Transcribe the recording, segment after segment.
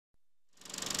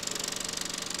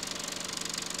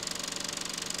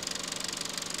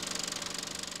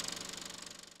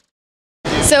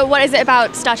So what is it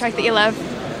about Star Trek that you love?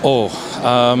 Oh,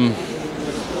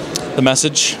 the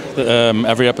message.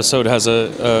 Every episode has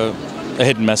a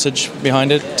hidden message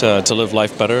behind it to live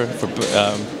life better.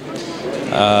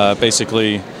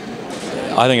 Basically,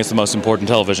 I think it's the most important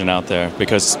television out there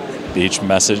because each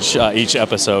message, each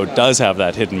episode does have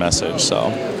that hidden message. So,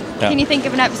 yeah. Can you think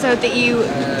of an episode that you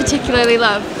particularly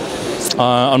love?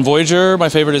 On Voyager, my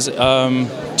favorite is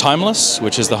Timeless,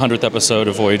 which is the 100th episode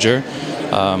of Voyager.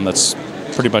 That's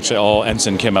pretty much all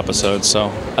Ensign Kim episodes,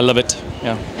 so I love it.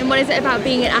 Yeah. And what is it about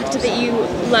being an actor that you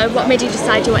love? What made you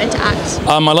decide you wanted to act?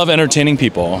 I love entertaining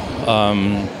people.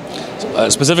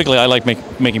 Specifically, I like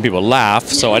making people laugh,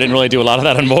 so I didn't really do a lot of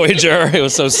that on Voyager. It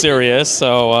was so serious.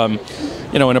 So,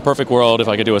 you know, in a perfect world, if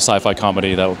I could do a sci-fi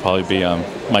comedy, that would probably be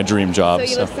my dream job. So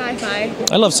you love sci-fi?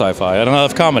 I love sci-fi. I don't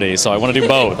love comedy, so I want to do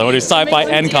both. I want to do sci-fi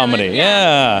and comedy.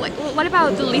 Yeah. What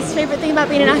about the least favorite thing about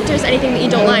being an actor? Is anything that you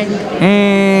don't like?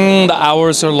 The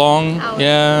hours are long.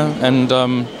 Yeah,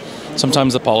 and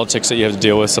sometimes the politics that you have to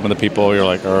deal with, some of the people, you're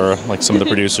like some of the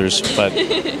producers. But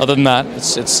other than that,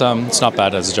 it's not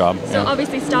bad as a job. So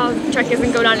obviously Star Trek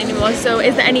isn't going on anymore. So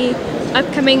is there any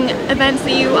upcoming events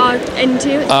that you are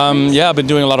into? Yeah, I've been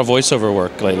doing a lot of voiceover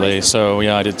work lately. So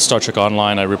yeah, I did Star Trek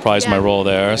Online. I reprised my role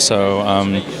there. So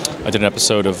I did an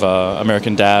episode of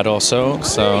American Dad also.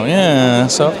 So yeah,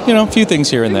 so you know, a few things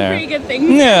here and there. Pretty good things.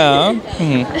 Yeah.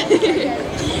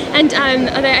 And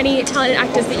are there any talented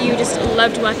actors that you just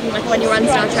loved working with when you were on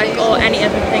Star Trek, or any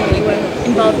other thing that you were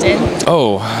involved in?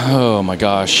 Oh my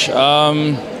gosh.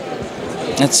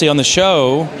 Let's see, on the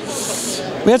show,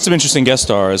 we had some interesting guest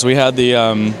stars. We had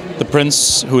the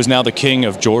prince, who is now the king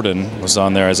of Jordan, was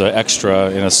on there as an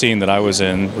extra in a scene that I was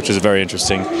in, which is very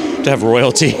interesting to have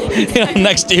royalty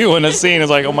next to you in a scene. It's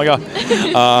like, oh my god.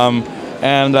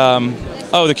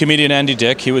 Oh, the comedian Andy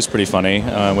Dick, he was pretty funny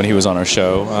when he was on our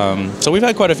show. So we've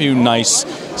had quite a few nice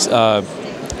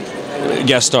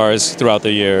guest stars throughout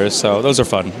the years, so those are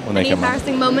fun when they come on. Any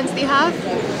embarrassing moments that you have?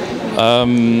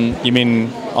 You mean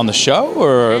on the show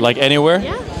or like anywhere?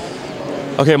 Yeah.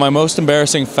 Okay, my most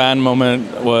embarrassing fan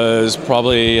moment was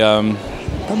probably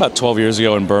about 12 years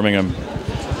ago in Birmingham,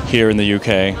 here in the UK.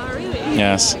 Oh, really?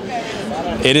 Yes.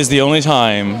 It is the only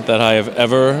time that I have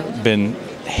ever been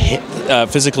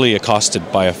physically accosted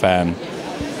by a fan.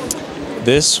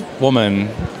 This woman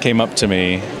came up to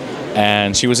me,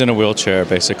 and she was in a wheelchair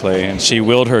basically, and she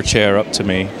wheeled her chair up to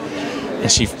me,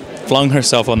 and she flung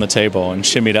herself on the table and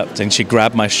shimmied up, and she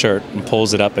grabbed my shirt and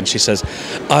pulls it up, and she says,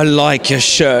 "I like your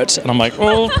shirt." And I'm like,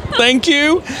 "Oh, thank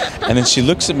you." And then she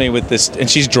looks at me with this, and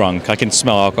she's drunk. I can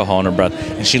smell alcohol in her breath.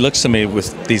 And she looks at me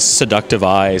with these seductive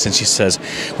eyes, and she says,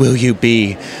 "Will you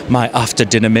be my after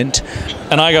dinner mint?"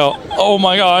 And I go, "Oh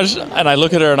my gosh." And I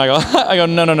look at her and I go,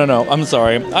 no, I'm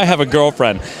sorry. I have a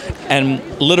girlfriend. And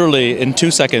literally in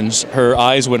 2 seconds, her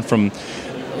eyes went from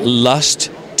lust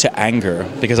to anger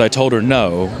because I told her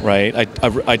no, right?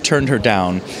 I turned her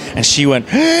down, and she went,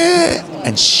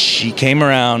 and she came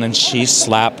around and she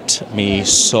slapped me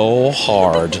so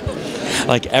hard.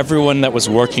 Like everyone that was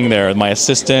working there, my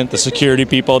assistant, the security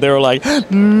people, they were like,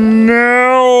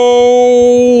 "No!"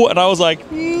 And I was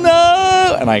like,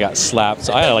 "No!" And I got slapped.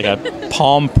 So I had like a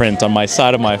palm print on my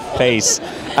side of my face.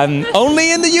 And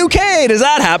only in the UK does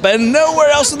that happen. Nowhere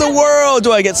else in the world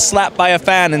do I get slapped by a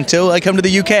fan until I come to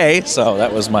the UK. So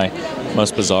that was my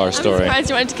most bizarre story. I'm surprised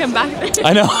you wanted to come back there.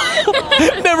 I know.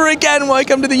 Never again will I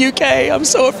come to the UK. I'm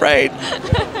so afraid.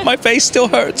 My face still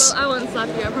hurts. Well, I won't slap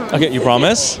you, I promise. Okay, you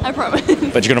promise? I promise.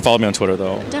 But you're going to follow me on Twitter,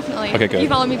 though? Definitely. Okay, good. You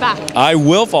follow me back. I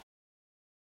will follow